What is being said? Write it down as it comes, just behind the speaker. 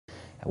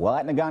Well,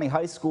 at Negaunee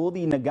High School,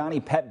 the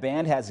Negaunee Pep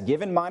Band has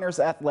given Miners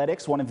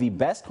athletics one of the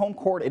best home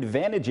court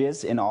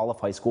advantages in all of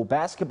high school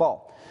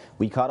basketball.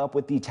 We caught up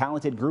with the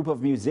talented group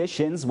of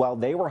musicians while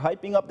they were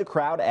hyping up the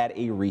crowd at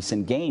a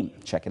recent game.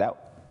 Check it out.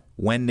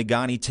 When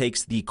Negaunee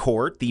takes the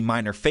court, the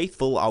Miner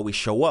faithful always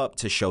show up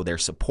to show their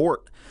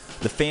support.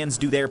 The fans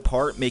do their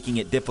part, making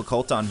it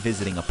difficult on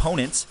visiting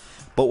opponents.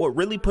 But what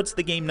really puts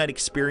the game night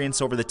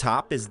experience over the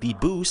top is the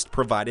boost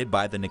provided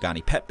by the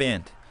Negaunee Pep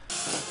Band.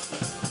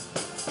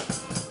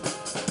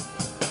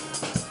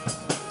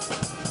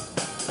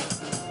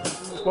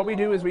 What we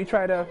do is we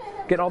try to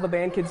get all the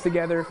band kids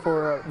together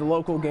for the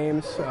local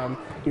games,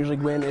 usually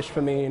Gwynn,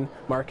 Ishpeming,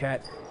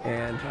 Marquette,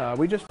 and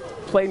we just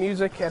play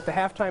music at the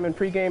halftime and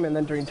pregame and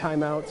then during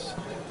timeouts,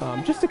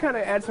 just to kind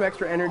of add some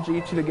extra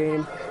energy to the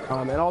game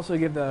and also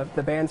give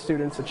the band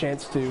students a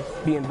chance to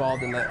be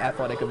involved in the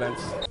athletic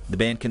events. The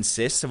band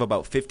consists of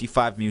about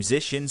 55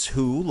 musicians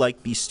who,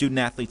 like the student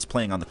athletes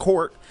playing on the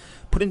court,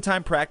 put in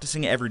time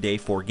practicing every day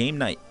for game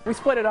night. We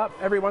split it up.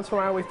 Every once in a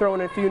while we throw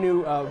in a few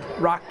new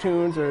rock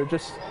tunes or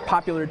just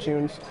popular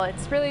tunes.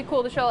 It's really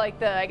cool to show like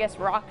the, I guess,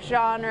 rock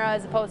genre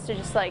as opposed to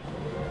just like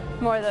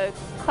more the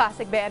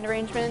classic band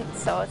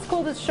arrangements. So it's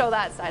cool to show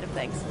that side of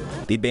things.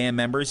 The band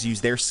members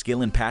use their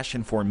skill and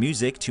passion for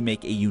music to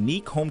make a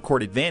unique home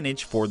court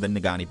advantage for the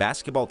Negaunee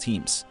basketball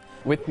teams.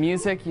 With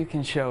music you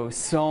can show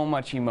so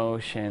much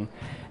emotion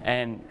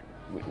and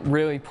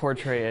really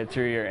portray it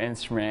through your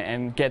instrument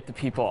and get the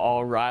people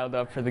all riled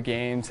up for the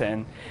games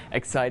and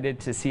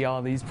excited to see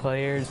all these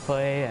players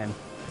play, and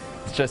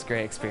it's just a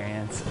great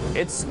experience.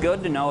 It's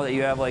good to know that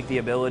you have like the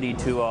ability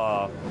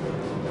to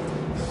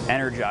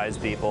energize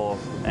people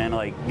and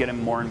like get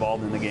them more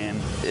involved in the game.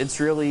 It's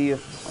really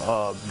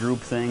a group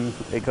thing.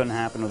 It couldn't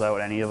happen without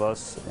any of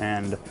us,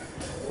 and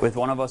if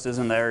one of us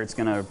isn't there, it's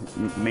gonna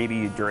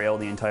maybe derail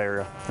the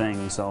entire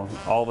thing. So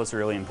all of us are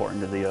really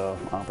important to the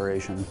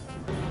operation.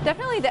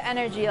 Definitely the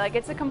energy. Like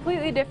it's a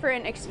completely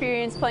different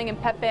experience playing in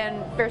pep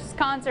band versus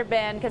concert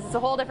band because it's a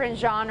whole different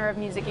genre of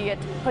music you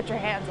get to put your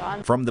hands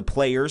on. From the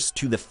players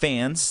to the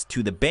fans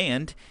to the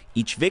band,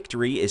 each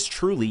victory is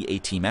truly a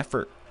team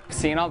effort.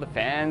 Seeing all the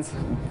fans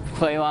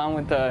play along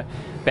with the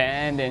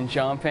band and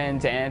jumping,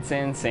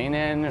 dancing,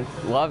 singing,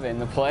 loving.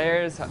 The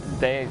players,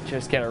 they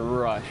just get a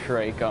rush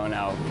right going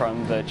out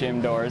from the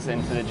gym doors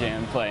into the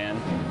gym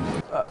playing.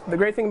 The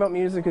great thing about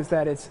music is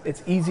that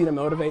it's easy to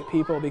motivate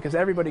people because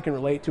everybody can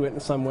relate to it in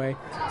some way.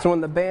 So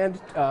when the band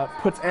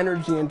puts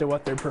energy into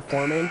what they're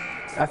performing,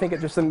 I think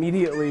it just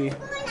immediately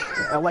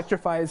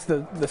electrifies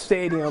the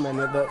stadium, and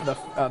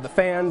the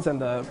fans and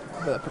the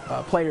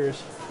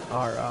players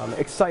are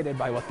excited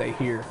by what they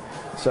hear.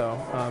 So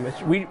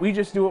we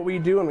just do what we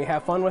do and we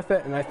have fun with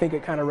it, and I think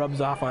it kind of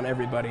rubs off on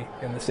everybody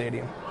in the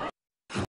stadium.